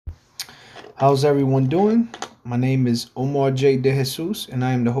How's everyone doing? My name is Omar J. De Jesus, and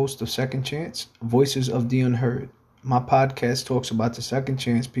I am the host of Second Chance, Voices of the Unheard. My podcast talks about the second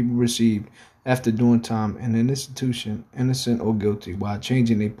chance people received after doing time in an institution, innocent or guilty, while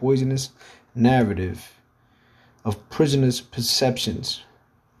changing a poisonous narrative of prisoners' perceptions.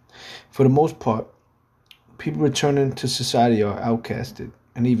 For the most part, people returning to society are outcasted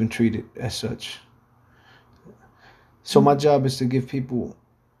and even treated as such. So my job is to give people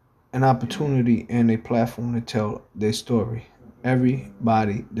an opportunity and a platform to tell their story.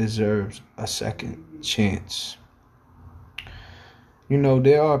 Everybody deserves a second chance.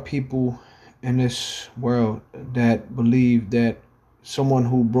 There are people in this world that believe that someone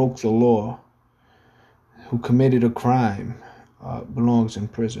who broke the law, who committed a crime, belongs in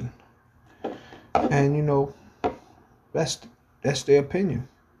prison. And that's their opinion.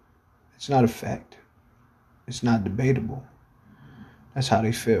 It's not a fact. It's not debatable. That's how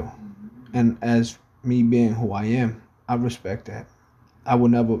they feel. And as me being who I am, I respect that. I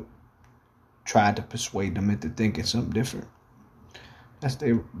would never try to persuade them into thinking something different.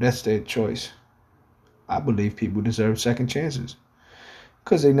 That's their choice. I believe people deserve second chances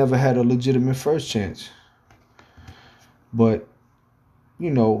because they never had a legitimate first chance. But,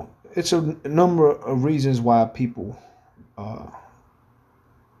 it's a number of reasons why people are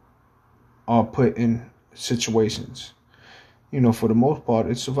put in situations. For the most part,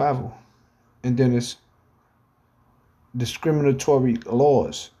 it's survival. And then it's discriminatory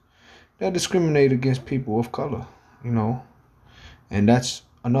laws that discriminate against people of color, and that's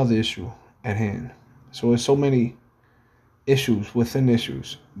another issue at hand. So there's so many issues within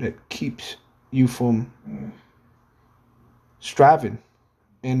issues that keeps you from striving,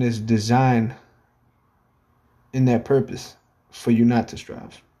 and is designed in that purpose for you not to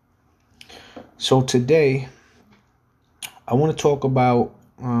strive. So today, I want to talk about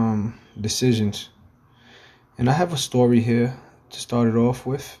decisions. And I have a story here to start it off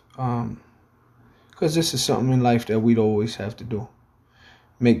with, because this is something in life that we'd always have to do.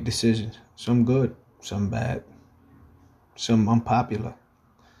 Make decisions. Some good, some bad, some unpopular.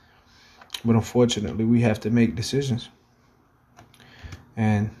 But unfortunately, we have to make decisions.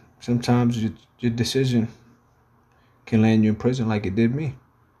 And sometimes your decision can land you in prison like it did me.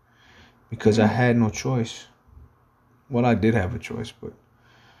 Because I had no choice. Well, I did have a choice, but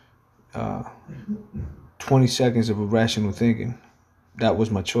 20 seconds of irrational thinking, that was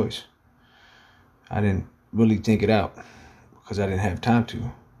my choice. I didn't really think it out because I didn't have time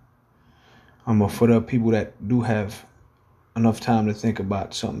to. For the people that do have enough time to think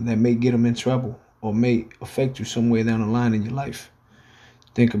about something that may get them in trouble or may affect you somewhere down the line in your life,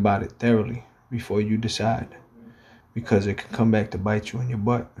 think about it thoroughly before you decide, because it can come back to bite you in your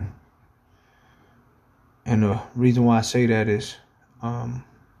butt. And the reason why I say that is, matter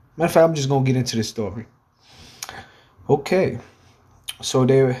of fact, I'm just going to get into this story. Okay, so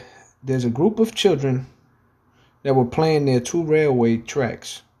there's a group of children that were playing near two railway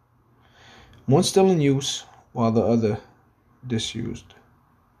tracks. One still in use while the other disused.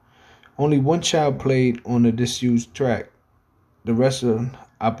 Only one child played on the disused track, the rest of an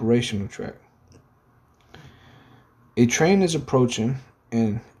operational track. A train is approaching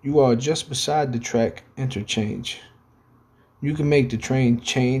and you are just beside the track interchange. You can make the train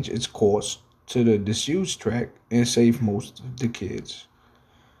change its course to the disused track and save most of the kids.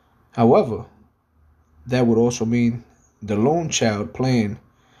 However, that would also mean the lone child playing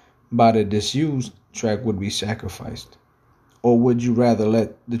by the disused track would be sacrificed. Or would you rather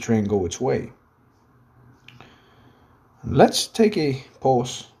let the train go its way? Let's take a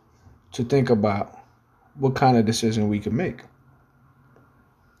pause to think about what kind of decision we can make.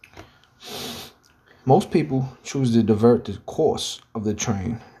 Most people choose to divert the course of the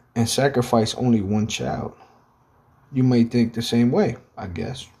train and sacrifice only one child. You may think the same way, I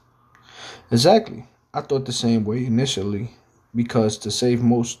guess. Exactly. I thought the same way initially, because to save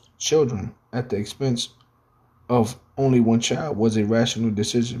most children at the expense of only one child was a rational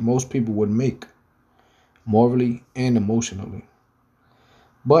decision most people would make, morally and emotionally.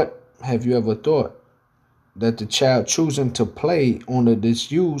 But have you ever thought that the child choosing to play on the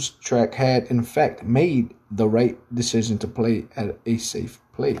disused track had in fact made the right decision to play at a safe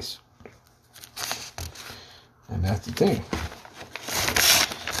place? And that's the thing.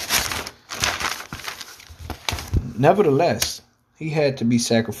 Nevertheless, he had to be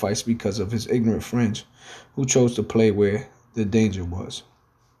sacrificed because of his ignorant friends who chose to play where the danger was.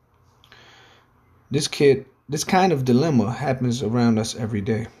 This kind of dilemma happens around us every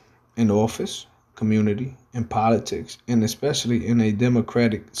day, in the office, community, in politics, and especially in a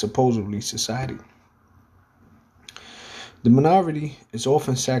democratic, supposedly, society. The minority is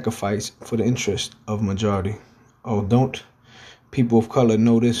often sacrificed for the interest of majority. Oh, don't people of color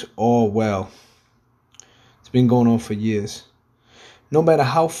know this all well? It's been going on for years. No matter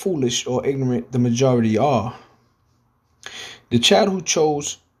how foolish or ignorant the majority are, the child who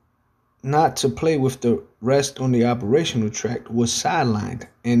chose not to play with the rest on the operational track was sidelined,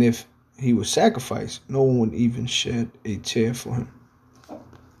 and if he was sacrificed, no one would even shed a tear for him.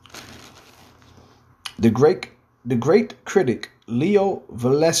 The great critic Leo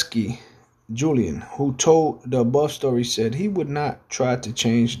Valesky Julian, who told the above story, said he would not try to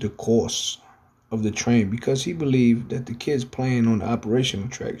change the course of the train because he believed that the kids playing on the operational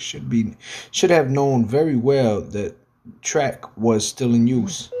track should have known very well that track was still in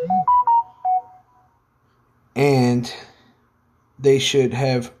use, and they should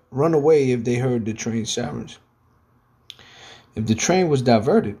have run away if they heard the train sirens. If the train was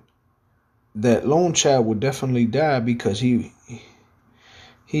diverted, that lone child would definitely die because he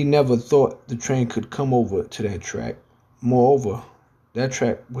never thought the train could come over to that track. Moreover, that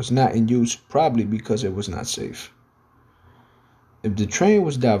track was not in use, probably because it was not safe. If the train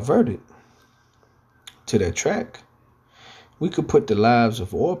was diverted to that track, we could put the lives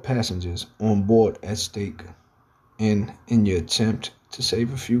of all passengers on board at stake. And in your attempt to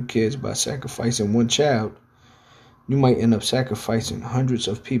save a few kids by sacrificing one child, you might end up sacrificing hundreds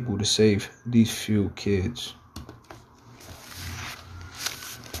of people to save these few kids.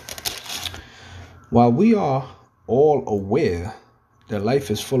 While we are all aware that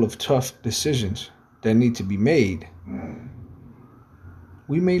life is full of tough decisions that need to be made,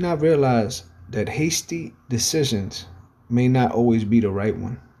 we may not realize that hasty decisions may not always be the right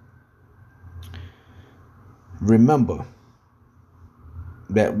one. Remember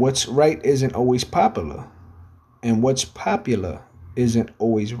that what's right isn't always popular, and what's popular isn't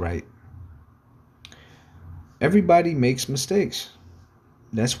always right. Everybody makes mistakes.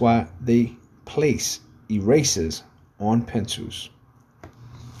 That's why they place erasers on pencils.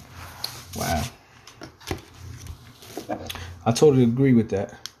 Wow. I totally agree with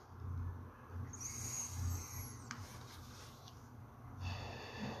that.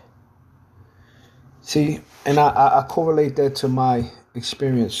 See, and I correlate that to my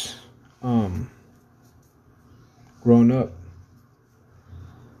experience growing up.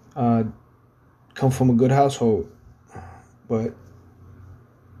 Come from a good household, but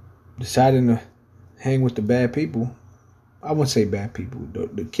deciding to hang with the bad people. I wouldn't say bad people.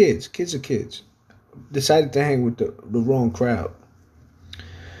 The kids. Kids are kids. Decided to hang with the wrong crowd.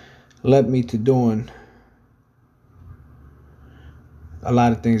 Led me to doing a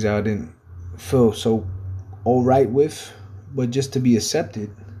lot of things that I didn't feel so all right with, but just to be accepted,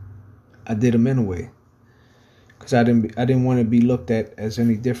 I did them anyway. Cause I didn't want to be looked at as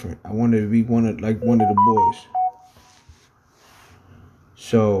any different. I wanted to be one of the boys.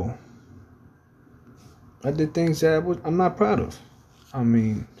 So I did things that I'm not proud of. I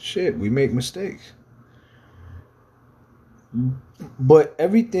mean, shit, we make mistakes. But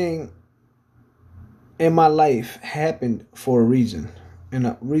everything in my life happened for a reason. And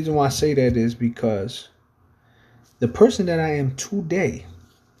the reason why I say that is because the person that I am today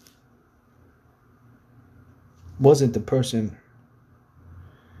wasn't the person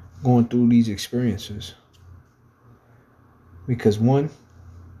going through these experiences. Because one,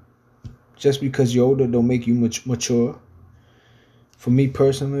 just because you're older don't make you mature. For me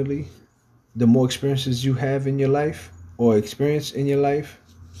personally, the more experiences you have in your life or experience in your life,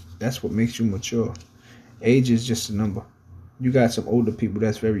 that's what makes you mature. Age is just a number. You got some older people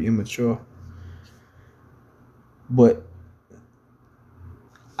that's very immature. But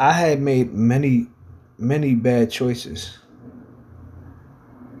I had made many bad choices.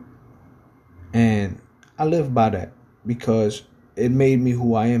 And I live by that because it made me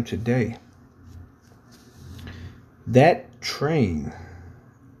who I am today. That train,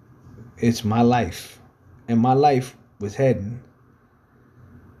 it's my life. And my life was heading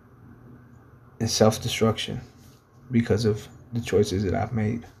in self-destruction because of the choices that I've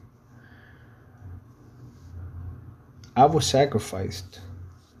made. I was sacrificed,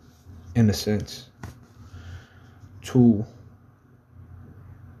 in a sense, to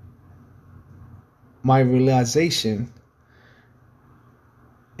my realization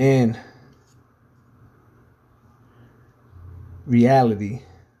and reality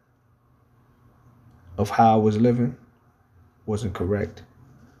of how I was living wasn't correct.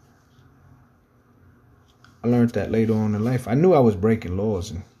 I learned that later on in life. I knew I was breaking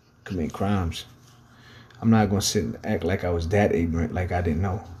laws and committing crimes. I'm not going to sit and act like I was that ignorant, like I didn't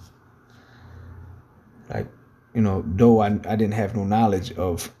know. Like, though I didn't have no knowledge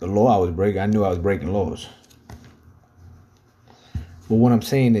of the law I was breaking, I knew I was breaking laws. But what I'm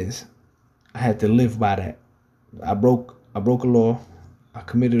saying is, I had to live by that. I broke a law, I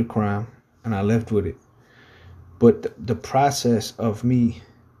committed a crime, and I lived with it. But the process of me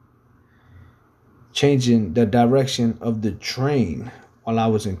changing the direction of the train while I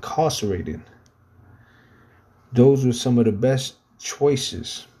was incarcerated, those were some of the best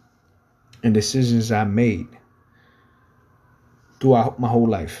choices and decisions I made throughout my whole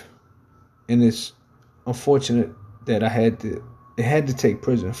life. And it's unfortunate that it had to take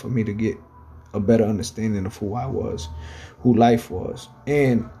prison for me to get a better understanding of who I was, who life was.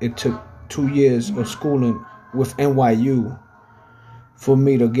 And it took 2 years of schooling with NYU for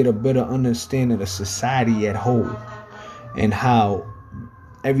me to get a better understanding of society at whole and how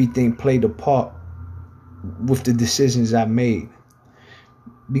everything played a part with the decisions I made,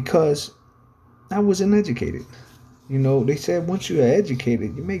 because I wasn't educated. You know, they said once you are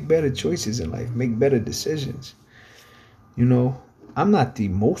educated, you make better choices in life, make better decisions. You know, I'm not the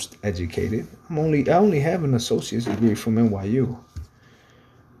most educated. I only have an associate's degree from NYU.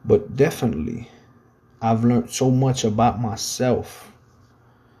 But definitely, I've learned so much about myself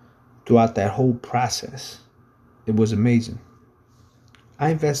throughout that whole process. It was amazing. I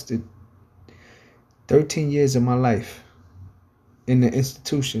invested 13 years of my life in the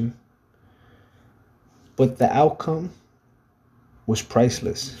institution, but the outcome was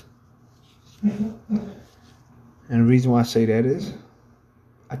priceless. And the reason why I say that is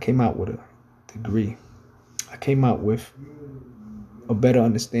I came out with a degree. I came out with a better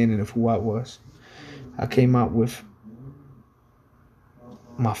understanding of who I was. I came out with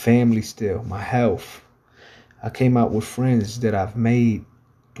my family still, my health. I came out with friends that I've made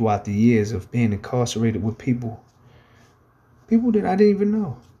throughout the years of being incarcerated with people that I didn't even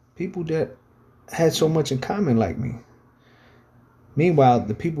know, people that had so much in common like me. Meanwhile,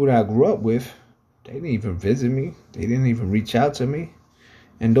 the people that I grew up with, they didn't even visit me. They didn't even reach out to me.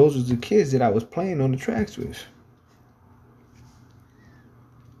 And those were the kids that I was playing on the tracks with.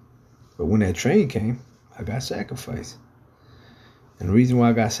 But when that train came, I got sacrificed. And the reason why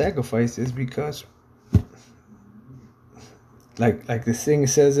I got sacrificed is because, like the thing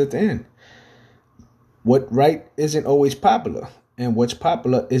says at the end, what right isn't always popular, and what's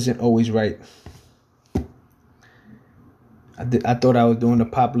popular isn't always right. I thought I was doing the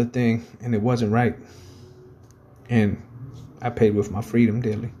popular thing, and it wasn't right. And I paid with my freedom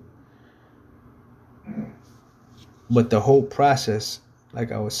dearly. But the whole process,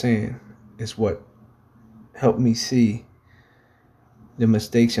 like I was saying, is what helped me see the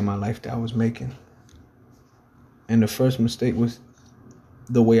mistakes in my life that I was making. And the first mistake was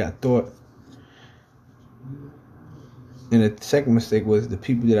the way I thought. And the second mistake was the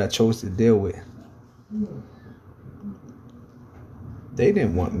people that I chose to deal with. They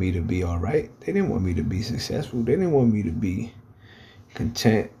didn't want me to be all right. They didn't want me to be successful. They didn't want me to be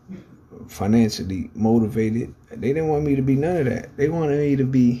content, financially motivated. They didn't want me to be none of that. They wanted me to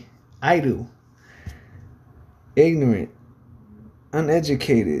be idle, ignorant,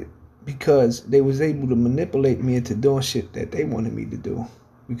 uneducated, because they was able to manipulate me into doing shit that they wanted me to do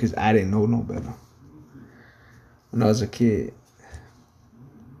because I didn't know no better when I was a kid.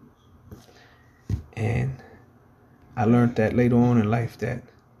 And I learned that later on in life, that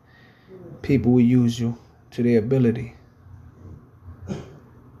people will use you to their ability.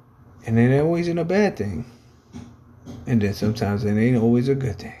 And it ain't always a bad thing. And then sometimes it ain't always a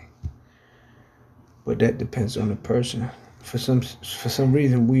good thing. But that depends on the person. For some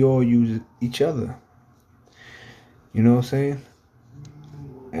reason, we all use each other. You know what I'm saying?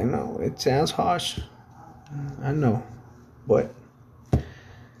 I know it sounds harsh. I know. But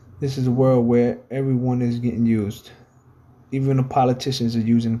this is a world where everyone is getting used. Even the politicians are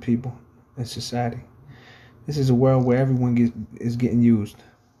using people in society. This is a world where everyone is getting used.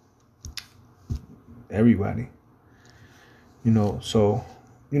 Everybody. You know, so,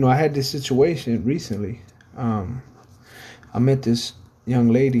 I had this situation recently. I met this young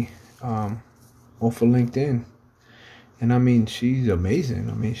lady off of LinkedIn. And I mean, she's amazing.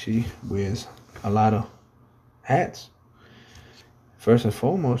 I mean, she wears a lot of hats. First and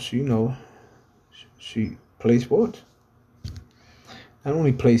foremost, she plays sports. Not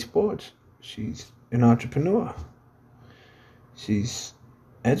only plays sports, she's an entrepreneur. She's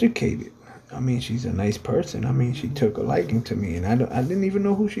educated. I mean, she's a nice person. I mean, she took a liking to me, and I didn't even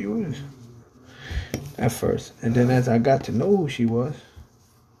know who she was at first. And then as I got to know who she was,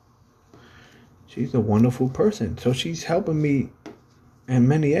 she's a wonderful person. So she's helping me in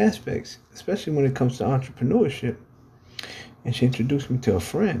many aspects, especially when it comes to entrepreneurship. And she introduced me to a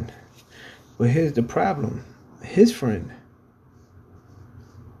friend. But here's the problem. His friend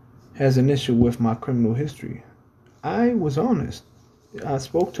has an issue with my criminal history. I was honest. I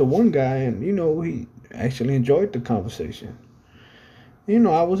spoke to one guy, and he actually enjoyed the conversation.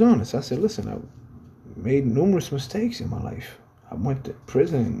 I was honest. I said, "Listen, I made numerous mistakes in my life. I went to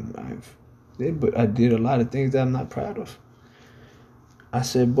prison. But I did a lot of things that I'm not proud of." I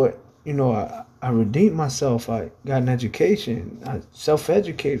said, "But I redeemed myself. I got an education. I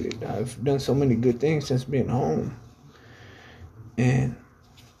self-educated. I've done so many good things since being home." And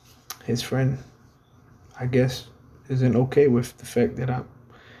his friend, I guess, isn't okay with the fact that I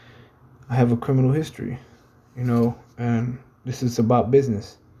have a criminal history, and this is about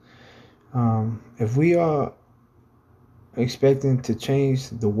business. If we are expecting to change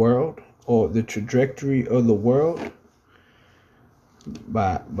the world or the trajectory of the world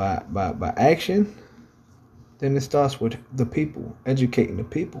by action, then it starts with the people, educating the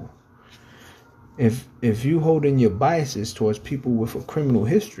people. If you hold in your biases towards people with a criminal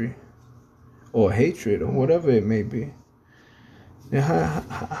history or hatred or whatever it may be, then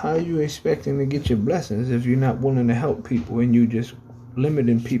how are you expecting to get your blessings if you're not willing to help people and you just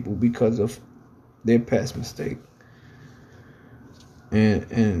limiting people because of their past mistake?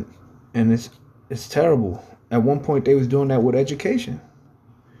 And it's terrible. At one point they was doing that with education.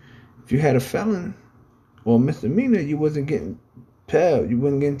 If you had a felon or a misdemeanor, you wasn't getting Pell, you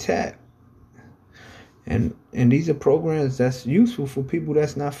wasn't getting tapped. And these are programs that's useful for people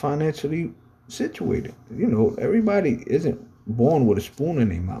that's not financially situated. Everybody isn't born with a spoon in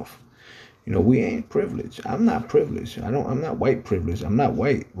their mouth. We ain't privileged. I'm not privileged. I'm not white privileged. I'm not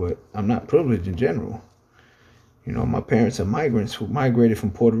white, but I'm not privileged in general. My parents are migrants who migrated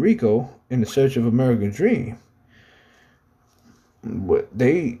from Puerto Rico in the search of American dream. But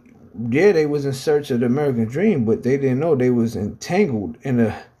they was in search of the American dream, but they didn't know they was entangled in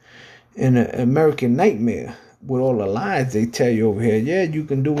an American nightmare with all the lies they tell you over here. Yeah, you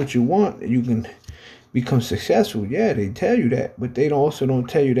can do what you want. You can become successful. Yeah, they tell you that, but they also don't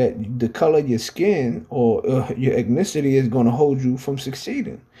tell you that the color of your skin or your ethnicity is going to hold you from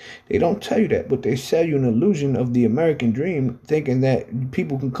succeeding. They don't tell you that, but they sell you an illusion of the American dream, thinking that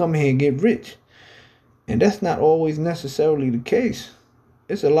people can come here and get rich. And that's not always necessarily the case.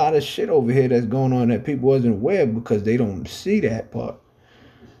 There's a lot of shit over here that's going on that people wasn't aware of because they don't see that part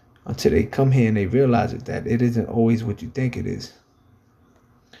until they come here and they realize that it isn't always what you think it is.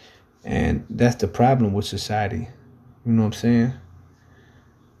 And that's the problem with society. You know what I'm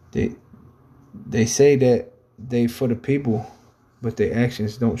saying? They say that they for the people, but their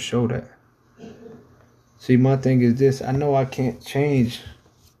actions don't show that. See, my thing is this. I know I can't change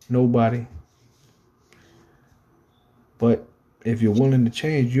nobody. But if you're willing to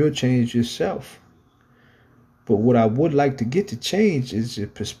change, you'll change yourself. But what I would like to get to change is your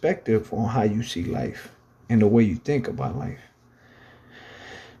perspective on how you see life and the way you think about life.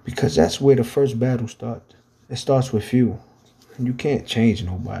 Because that's where the first battle starts. It starts with you. You can't change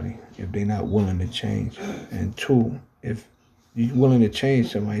nobody if they're not willing to change. And two, if you're willing to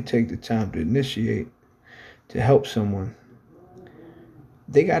change somebody, take the time to initiate, to help someone,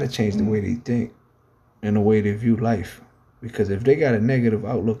 they got to change the way they think and the way they view life. Because if they got a negative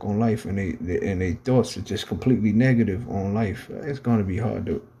outlook on life and they thoughts are just completely negative on life, it's going to be hard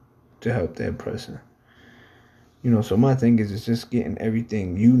to help that person. So my thing is it's just getting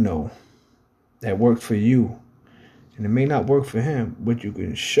everything that worked for you. And it may not work for him, but you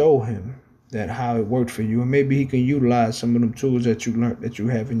can show him that how it worked for you. And maybe he can utilize some of them tools that you learned that you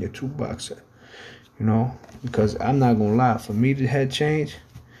have in your toolbox. Because I'm not going to lie. For me to have change,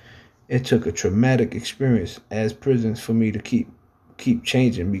 it took a traumatic experience as prisons for me to keep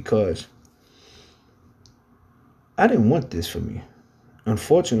changing, because I didn't want this for me.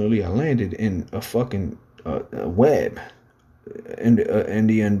 Unfortunately, I landed in a fucking web in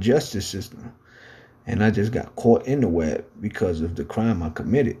the injustice system, and I just got caught in the web because of the crime I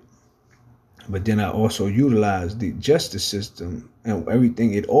committed. But then I also utilized the justice system and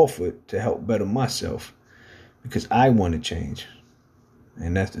everything it offered to help better myself, because I want to change.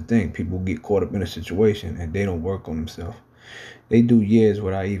 And that's the thing. People get caught up in a situation and they don't work on themselves. They do years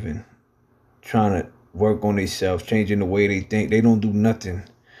without even trying to work on themselves, changing the way they think. They don't do nothing.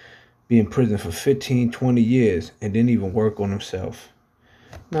 Be in prison for 15, 20 years and didn't even work on themselves.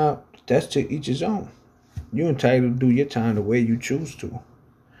 Now, that's to each his own. You're entitled to do your time the way you choose to.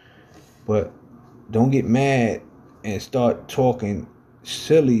 But don't get mad and start talking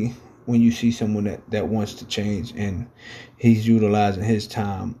silly when you see someone that wants to change and he's utilizing his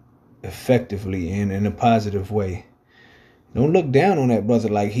time effectively and in a positive way. Don't look down on that brother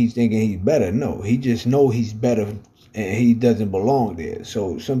like he's thinking he's better. No, he just know he's better and he doesn't belong there.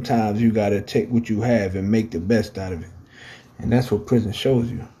 So sometimes you got to take what you have and make the best out of it. And that's what prison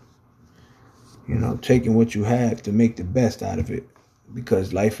shows you. Taking what you have to make the best out of it.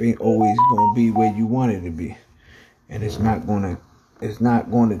 because life ain't always gonna be where you want it to be, and it's not gonna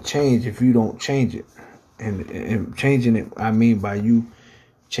change if you don't change it. And changing it, I mean by you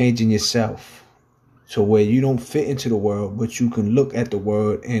changing yourself to where you don't fit into the world, but you can look at the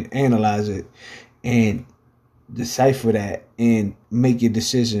world and analyze it and decipher that and make your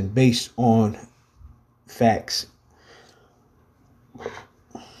decision based on facts.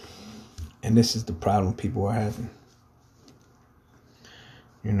 And this is the problem people are having.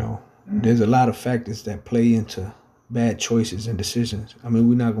 There's a lot of factors that play into bad choices and decisions. I mean,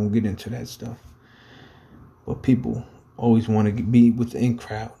 we're not going to get into that stuff. But people always want to be with the in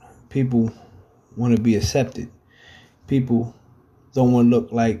crowd. People want to be accepted. People don't want to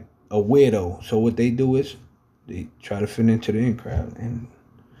look like a weirdo. So what they do is they try to fit into the in crowd. And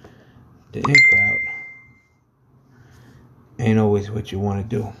the in crowd ain't always what you want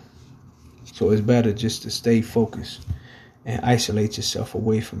to do. So it's better just to stay focused and isolate yourself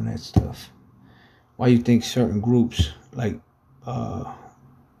away from that stuff. Why you think certain groups like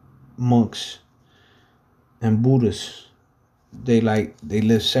monks and Buddhists, they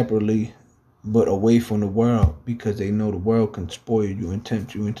live separately but away from the world, because they know the world can spoil you and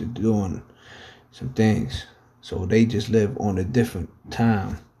tempt you into doing some things. So they just live on a different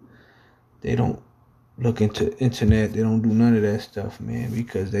time. They don't look into internet. They don't do none of that stuff, man,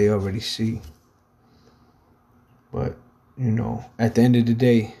 because they already see. But, at the end of the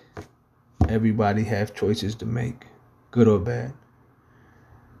day, everybody have choices to make, good or bad.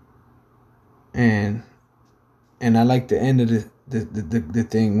 And I like the end of the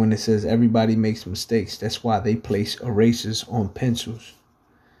thing when it says everybody makes mistakes. That's why they place erasers on pencils,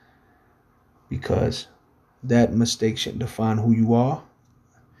 because that mistake should define who you are,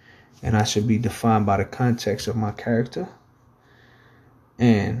 and I should be defined by the context of my character.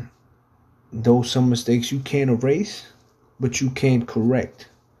 And those some mistakes you can't erase, but you can correct.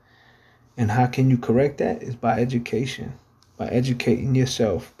 And how can you correct that? Is by education, by educating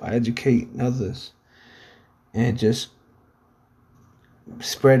yourself, by educating others, and just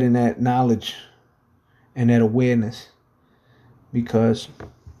spreading that knowledge and that awareness, because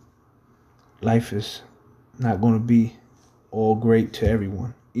life is not going to be all great to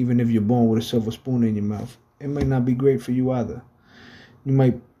everyone. Even if you're born with a silver spoon in your mouth, it might not be great for you either. You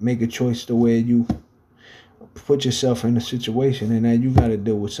might make a choice to where you put yourself in a situation and now you got to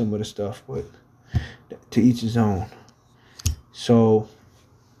deal with some of the stuff, but to each his own. So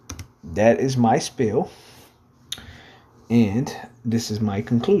that is my spiel, and this is my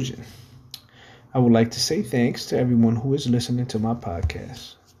conclusion. I would like to say thanks to everyone who is listening to my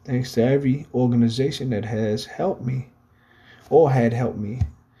podcast. Thanks to every organization that has helped me or had helped me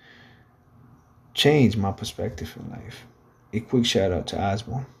change my perspective in life. A quick shout out to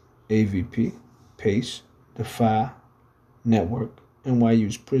Osborne, AVP, PACE, the Phi Network,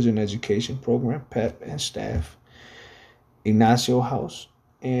 NYU's Prison Education Program, PEP, and staff, Ignacio House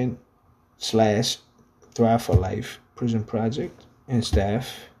and / Thrive for Life Prison Project and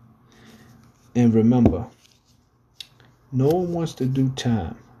staff. And remember, no one wants to do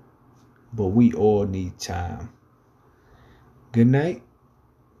time, but we all need time. Good night,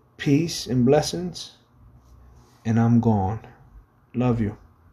 peace and blessings, and I'm gone. Love you.